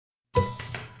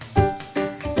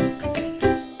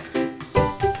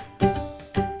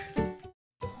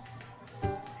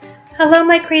Hello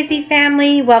my crazy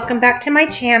family, welcome back to my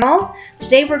channel.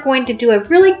 Today we're going to do a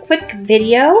really quick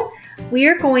video. We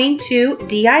are going to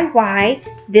DIY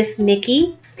this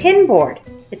Mickey pin board.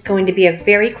 It's going to be a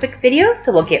very quick video,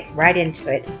 so we'll get right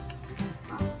into it.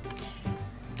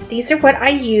 These are what I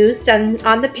used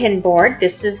on the pin board.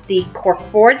 This is the cork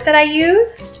board that I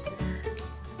used.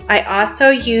 I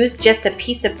also used just a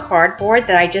piece of cardboard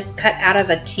that I just cut out of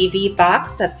a TV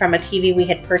box from a TV we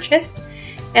had purchased.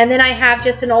 And then I have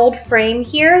just an old frame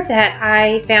here that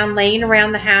I found laying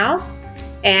around the house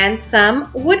and some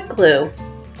wood glue.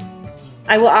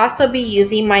 I will also be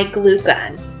using my glue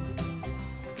gun,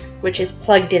 which is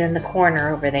plugged in the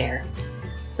corner over there.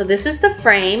 So this is the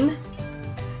frame.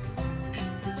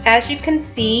 As you can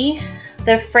see,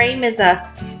 the frame is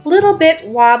a little bit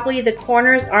wobbly. The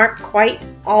corners aren't quite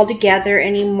all together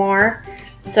anymore.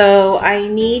 So I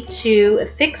need to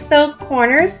fix those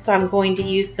corners, so I'm going to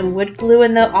use some wood glue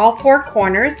in all four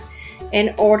corners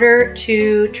in order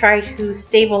to try to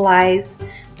stabilize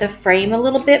the frame a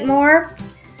little bit more.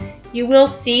 You will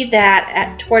see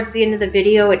that towards the end of the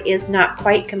video it is not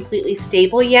quite completely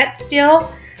stable yet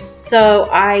still, so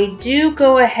I do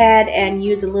go ahead and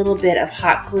use a little bit of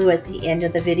hot glue at the end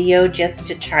of the video just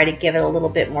to try to give it a little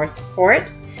bit more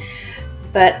support.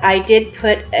 But I did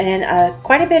put in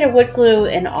quite a bit of wood glue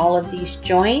in all of these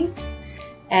joints,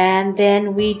 and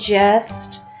then we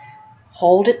just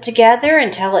hold it together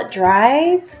until it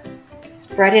dries,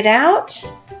 spread it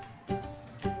out,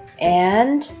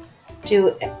 and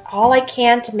do all I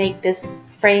can to make this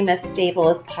frame as stable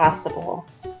as possible.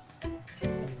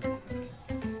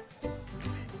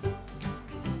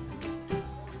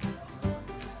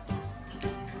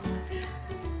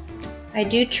 I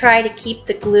do try to keep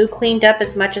the glue cleaned up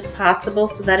as much as possible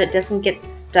so that it doesn't get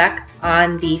stuck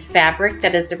on the fabric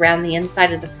that is around the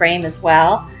inside of the frame as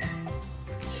well.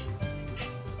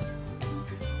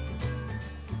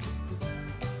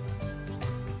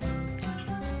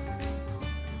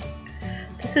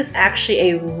 This is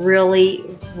actually a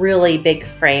really big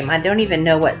frame. I don't even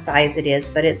know what size it is,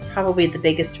 but it's probably the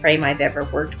biggest frame I've ever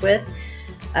worked with.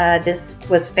 This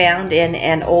was found in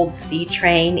an old sea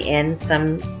train in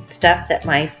some stuff that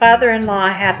my father-in-law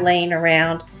had laying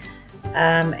around,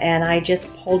 and I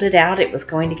just pulled it out. It was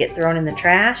going to get thrown in the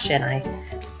trash, and I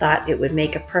thought it would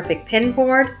make a perfect pin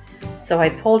board, so I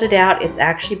pulled it out. It's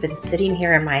actually been sitting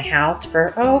here in my house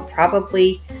for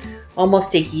probably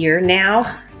almost a year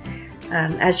now.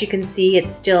 As you can see,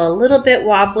 it's still a little bit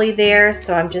wobbly there,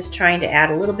 so I'm just trying to add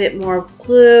a little bit more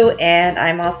glue, and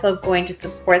I'm also going to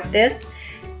support this.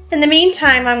 In the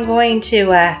meantime, I'm going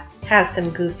to have some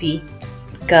goofy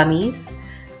gummies,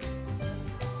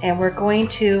 and we're going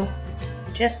to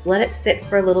just let it sit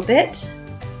for a little bit.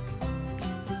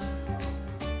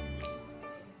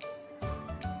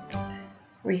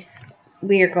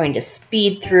 We are going to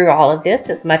speed through all of this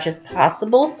as much as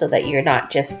possible so that you're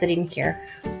not just sitting here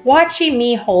watching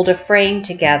me hold a frame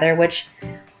together, which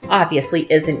obviously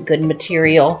isn't good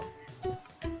material.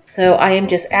 So I am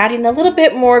just adding a little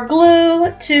bit more glue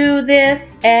to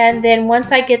this, and then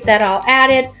once I get that all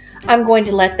added, I'm going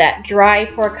to let that dry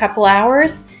for a couple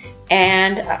hours,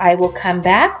 and I will come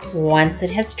back once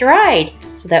it has dried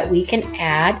so that we can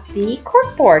add the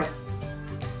cork board.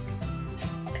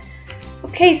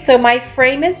 Okay, so my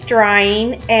frame is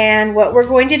drying, and what we're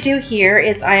going to do here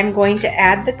is I am going to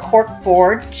add the cork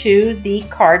board to the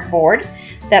cardboard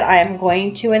that I am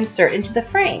going to insert into the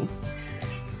frame.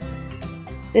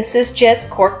 This is just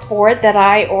cork board that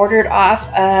I ordered off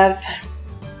of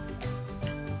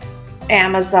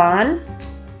Amazon.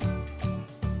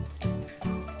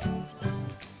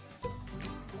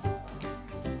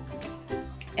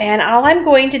 And all I'm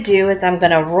going to do is I'm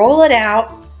going to roll it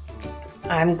out.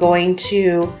 I'm going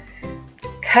to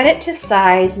cut it to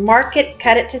size, mark it,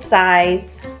 cut it to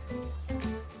size.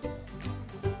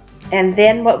 And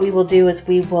then what we will do is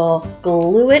we will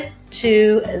glue it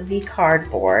to the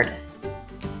cardboard.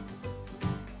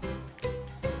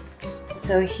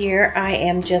 So here I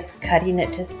am just cutting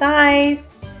it to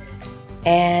size,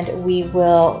 and we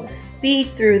will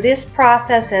speed through this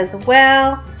process as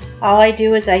well. All I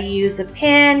do is I use a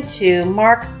pen to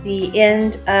mark the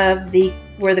end of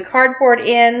where the cardboard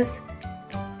ends,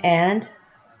 and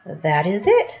that is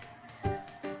it.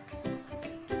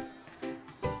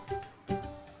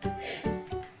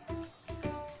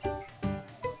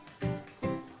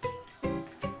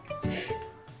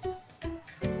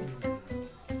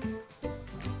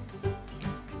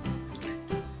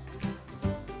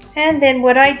 And then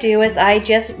what I do is I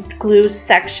just glue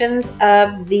sections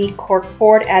of the cork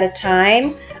board at a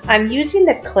time. I'm using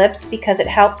the clips because it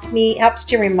helps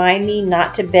to remind me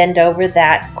not to bend over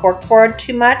that cork board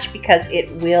too much, because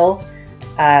it will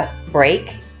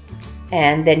break,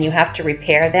 and then you have to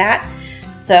repair that.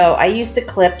 So I use the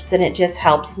clips, and it just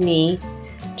helps me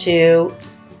to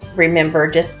remember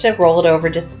just to roll it over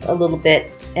just a little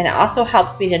bit, and it also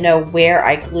helps me to know where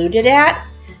I glued it at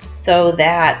so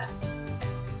that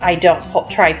I don't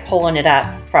try pulling it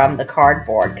up from the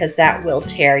cardboard, because that will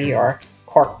tear your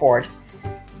cork board.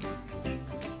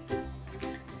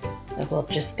 So we're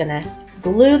just gonna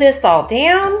glue this all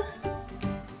down.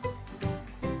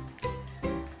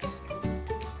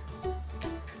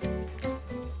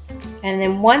 And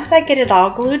then once I get it all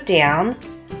glued down,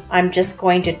 I'm just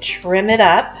going to trim it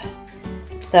up.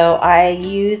 So I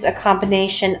use a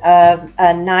combination of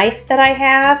a knife that I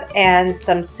have and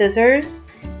some scissors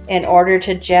in order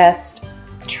to just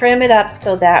trim it up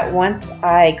so that once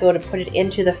I go to put it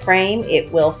into the frame,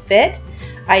 it will fit.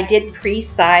 I did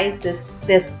pre-size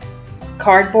this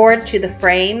cardboard to the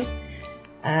frame.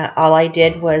 All I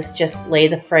did was just lay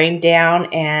the frame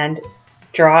down and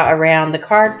draw around the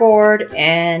cardboard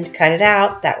and cut it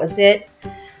out. That was it.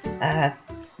 That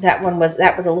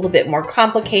was a little bit more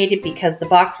complicated because the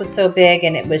box was so big,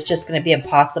 and it was just going to be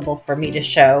impossible for me to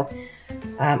show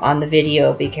on the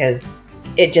video because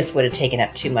it just would have taken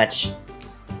up too much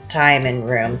time and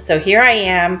room. So here I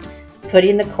am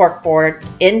putting the cork board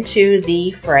into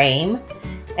the frame,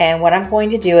 and what I'm going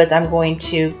to do is I'm going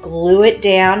to glue it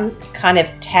down, kind of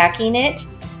tacking it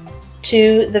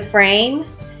to the frame,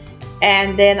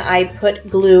 and then I put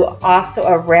glue also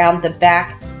around the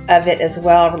back of it as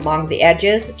well, along the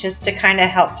edges, just to kind of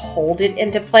help hold it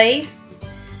into place,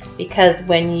 because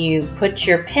when you put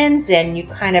your pins in, you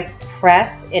kind of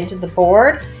press into the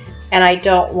board, and I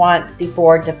don't want the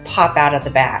board to pop out of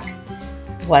the back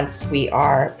once we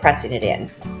are pressing it in.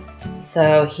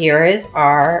 So here is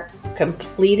our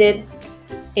completed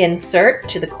insert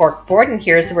to the cork board, and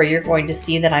here's where you're going to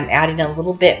see that I'm adding a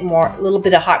little bit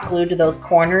of hot glue to those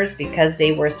corners because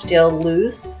they were still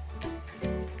loose.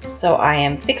 So I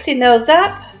am fixing those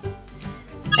up,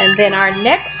 and then our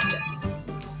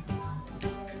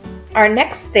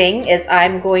next thing is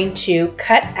I'm going to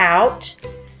cut out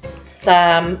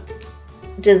some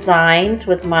designs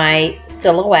with my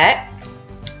silhouette,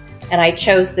 and I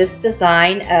chose this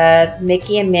design of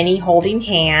Mickey and Minnie holding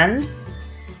hands.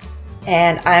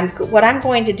 And what I'm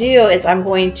going to do is I'm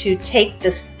going to take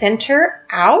the center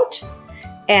out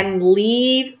and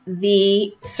leave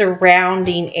the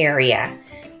surrounding area.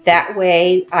 That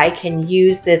way I can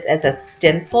use this as a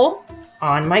stencil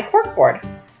on my cork board.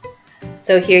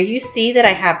 So here you see that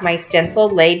I have my stencil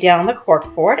laid down on the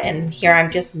cork board, and here I'm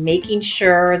just making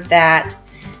sure that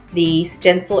the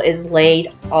stencil is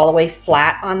laid all the way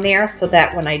flat on there so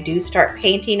that when I do start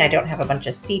painting, I don't have a bunch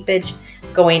of seepage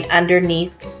going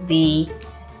underneath the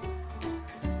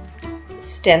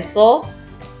stencil.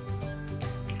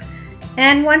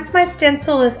 And once my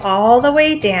stencil is all the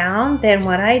way down, then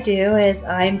what I do is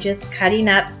I'm just cutting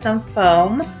up some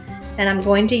foam, and I'm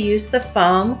going to use the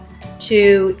foam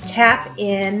to tap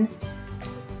in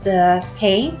the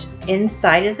paint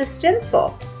inside of the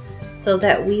stencil so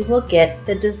that we will get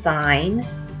the design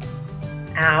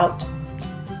out.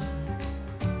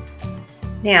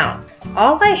 Now,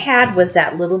 all I had was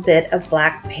that little bit of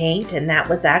black paint, and that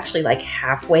was actually like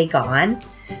halfway gone.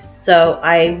 So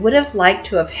I would have liked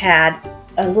to have had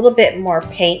a little bit more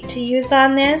paint to use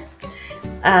on this.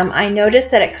 I noticed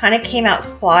that it kind of came out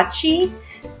splotchy,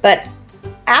 but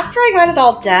after I got it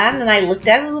all done and I looked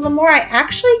at it a little more, I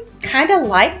actually kind of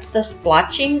liked the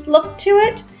splotching look to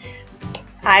it.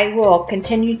 I will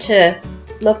continue to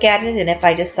look at it, and if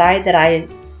I decide that I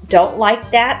don't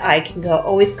like that, I can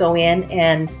always go in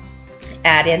and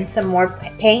add in some more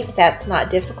paint. That's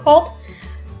not difficult,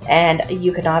 and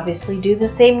you can obviously do the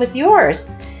same with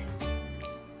yours.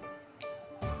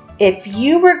 If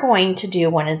you were going to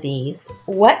do one of these,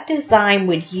 what design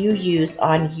would you use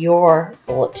on your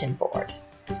bulletin board?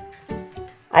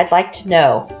 I'd like to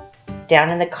know down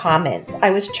in the comments. I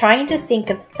was trying to think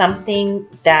of something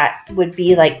that would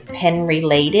be like pen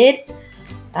related.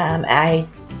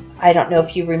 I don't know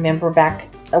if you remember back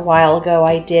a while ago,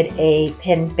 I did a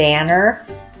pin banner,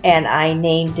 and I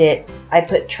named it, I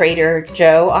put Trader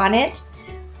Joe on it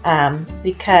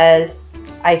because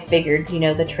I figured, you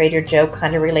know, the Trader Joe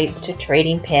kind of relates to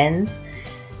trading pins.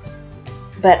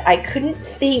 But I couldn't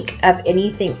think of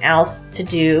anything else to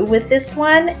do with this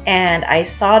one, and I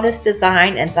saw this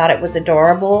design and thought it was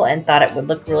adorable and thought it would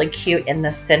look really cute in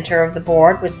the center of the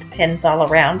board with the pins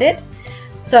all around it.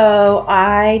 So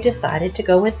I decided to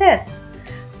go with this.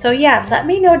 So yeah, let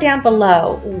me know down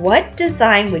below, what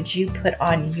design would you put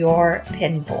on your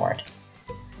pin board?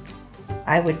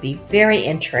 I would be very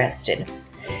interested.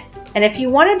 And if you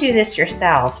want to do this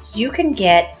yourself, you can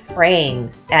get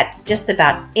frames at just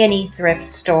about any thrift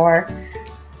store,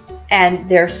 and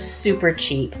they're super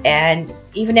cheap. And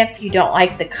even if you don't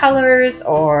like the colors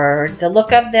or the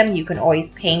look of them, you can always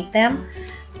paint them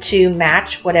to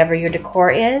match whatever your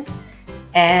decor is,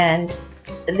 and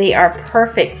they are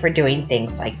perfect for doing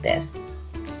things like this.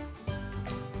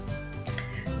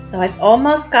 So I've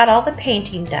almost got all the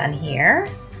painting done here.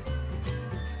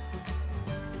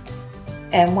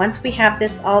 And once we have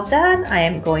this all done, I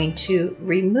am going to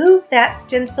remove that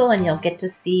stencil and you'll get to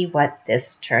see what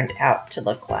this turned out to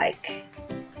look like.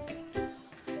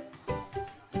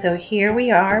 So here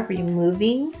we are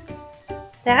removing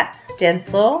that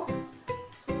stencil.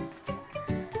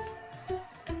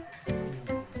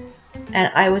 And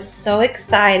I was so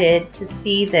excited to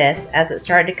see this as it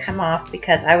started to come off,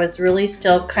 because I was really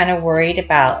still kind of worried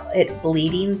about it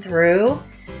bleeding through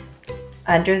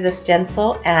under the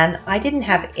stencil, and I didn't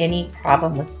have any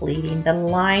problem with bleeding. The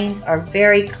lines are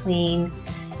very clean.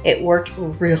 It worked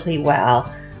really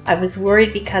well. I was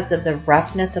worried because of the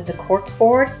roughness of the cork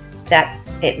board that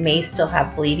it may still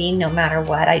have bleeding no matter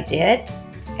what I did,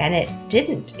 and it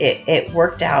didn't. It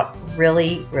worked out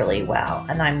really, really well,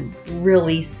 and I'm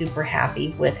really super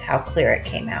happy with how clear it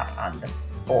came out on the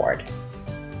board.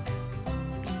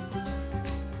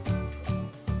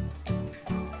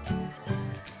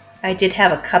 I did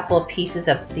have a couple of pieces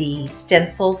of the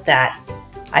stencil that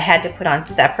I had to put on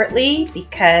separately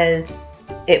because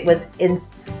it was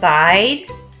inside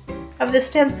of the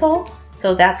stencil.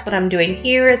 So that's what I'm doing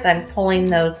here, is I'm pulling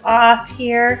those off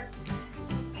here.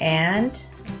 And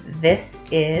this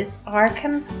is our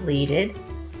completed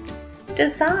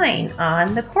design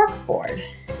on the cork board.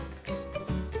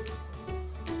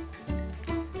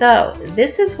 So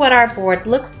this is what our board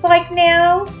looks like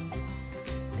now.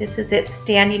 This is it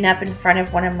standing up in front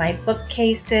of one of my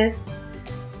bookcases,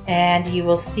 and you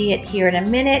will see it here in a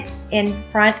minute in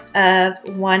front of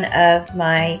one of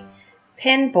my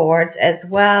pin boards as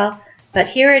well. But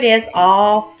here it is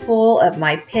all full of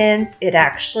my pins. It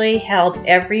actually held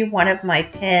every one of my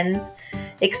pins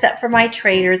except for my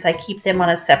traders. I keep them on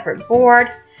a separate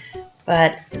board,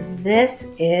 but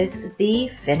this is the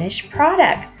finished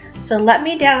product. So let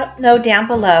me know down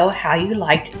below how you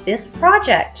liked this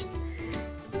project.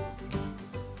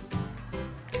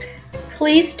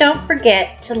 Please don't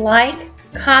forget to like,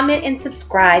 comment, and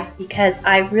subscribe, because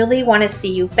I really want to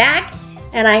see you back,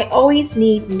 and I always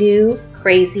need new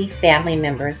Krazie family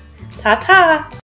members. Ta-ta!